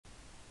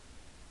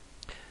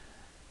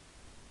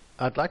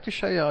I'd like to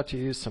show you how to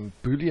use some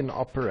Boolean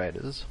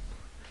operators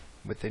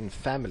within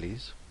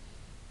families.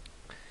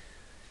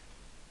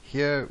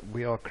 Here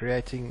we are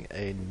creating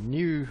a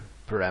new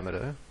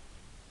parameter,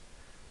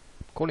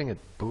 calling it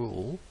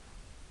bool.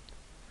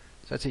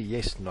 So it's a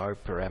yes/no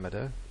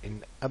parameter.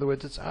 In other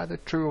words, it's either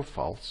true or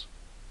false.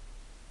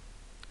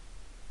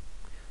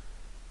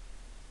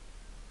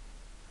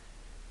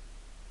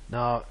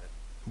 Now,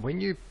 when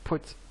you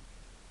put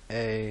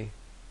a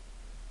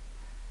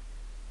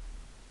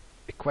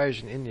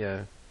equation in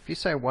here, if you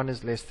say 1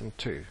 is less than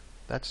 2,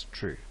 that's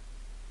true,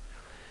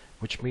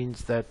 which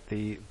means that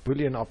the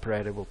Boolean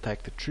operator will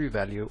take the true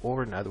value,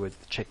 or in other words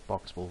the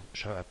checkbox will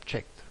show up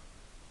checked.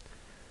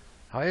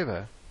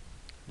 However,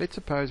 let's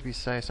suppose we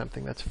say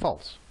something that's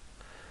false.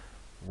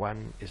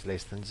 1 is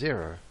less than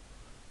 0.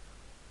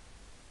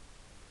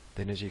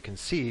 Then as you can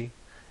see,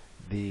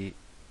 the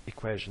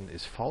equation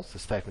is false, the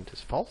statement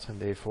is false, and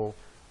therefore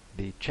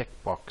the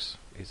checkbox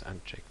is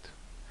unchecked.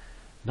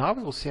 Now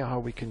we will see how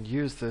we can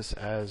use this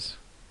as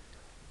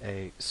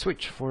a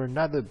switch for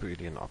another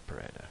Boolean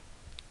operator.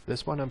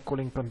 This one I'm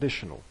calling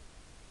conditional.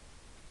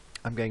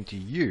 I'm going to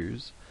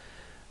use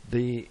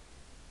the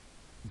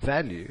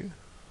value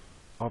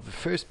of the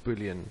first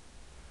Boolean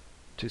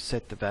to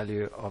set the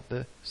value of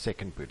the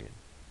second Boolean.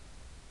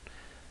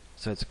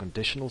 So it's a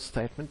conditional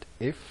statement.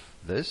 If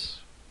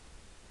this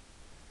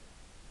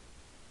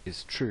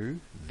is true,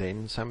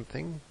 then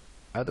something.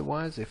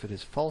 Otherwise, if it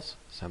is false,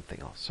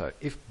 something else. So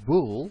if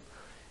bool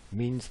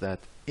means that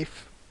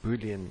if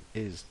Boolean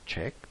is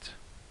checked,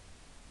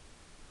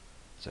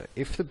 so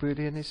if the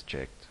Boolean is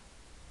checked,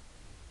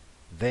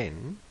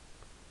 then,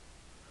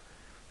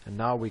 and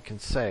now we can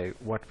say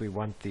what we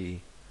want the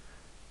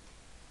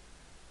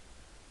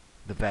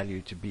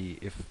value to be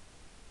if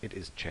it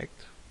is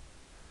checked.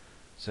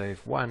 So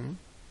if 1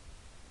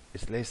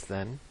 is less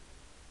than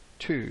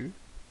 2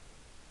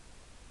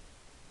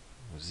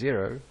 or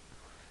 0,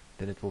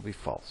 then it will be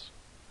false.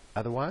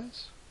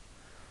 Otherwise,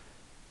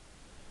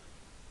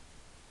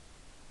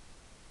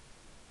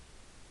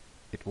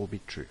 it will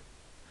be true.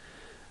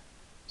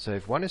 So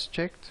if 1 is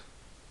checked,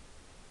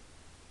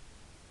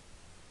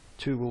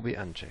 2 will be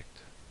unchecked.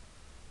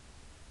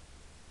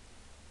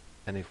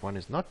 And if 1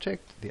 is not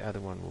checked, the other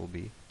one will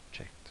be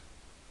checked.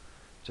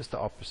 Just the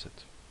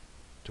opposite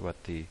to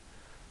what the,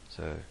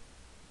 so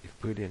if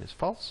Boolean is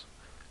false,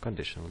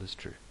 conditional is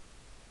true.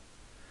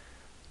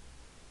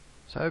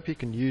 So I hope you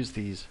can use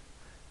these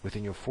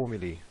within your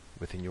formulae,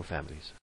 within your families.